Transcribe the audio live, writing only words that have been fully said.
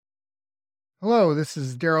Hello, this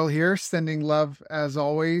is Daryl here, sending love as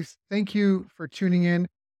always. Thank you for tuning in.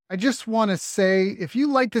 I just want to say if you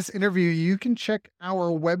like this interview, you can check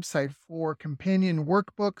our website for companion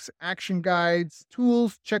workbooks, action guides,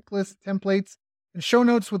 tools, checklists, templates, and show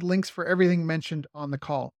notes with links for everything mentioned on the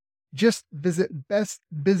call. Just visit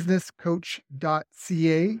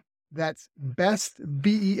bestbusinesscoach.ca. That's best,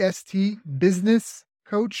 B-E-S-T,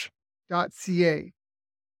 businesscoach.ca.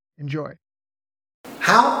 Enjoy.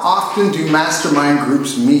 How often do mastermind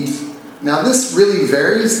groups meet? Now this really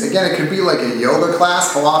varies. Again, it could be like a yoga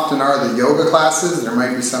class. How often are the yoga classes? There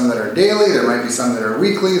might be some that are daily, there might be some that are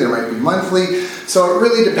weekly, there might be monthly. So it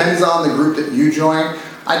really depends on the group that you join.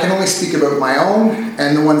 I can only speak about my own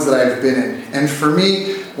and the ones that I've been in. And for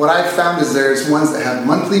me, what I've found is there's ones that have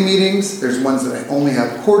monthly meetings, there's ones that only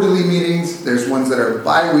have quarterly meetings, there's ones that are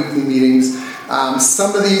bi-weekly meetings.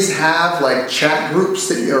 Some of these have like chat groups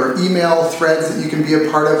or email threads that you can be a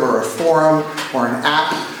part of, or a forum or an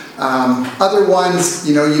app. Other ones,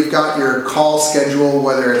 you've got your call schedule,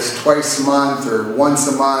 whether it's twice a month or once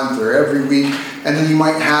a month or every week, and then you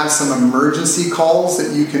might have some emergency calls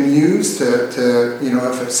that you can use to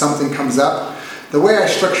if something comes up. The way I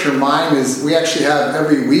structure mine is we actually have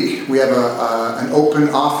every week, we have an open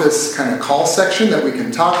office kind of call section that we can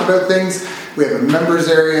talk about things. We have a members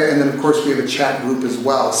area, and then of course we have a chat group as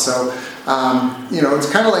well. So, it's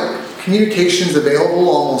kind of like communications available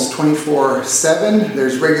almost 24/7.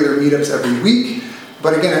 There's regular meetups every week.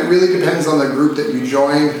 But again, it really depends on the group that you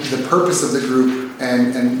join, the purpose of the group,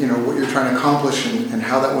 and what you're trying to accomplish and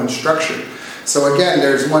how that one's structured. So again,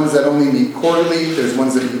 there's ones that only meet quarterly, there's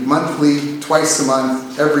ones that meet monthly, twice a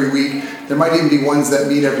month, every week. There might even be ones that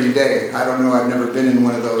meet every day. I don't know, I've never been in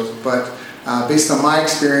one of those, but based on my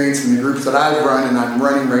experience and the groups that I've run and I'm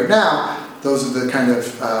running right now, those are the kind of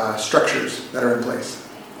structures that are in place.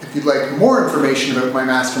 If you'd like more information about my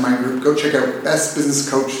mastermind group, go check out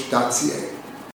bestbusinesscoach.ca.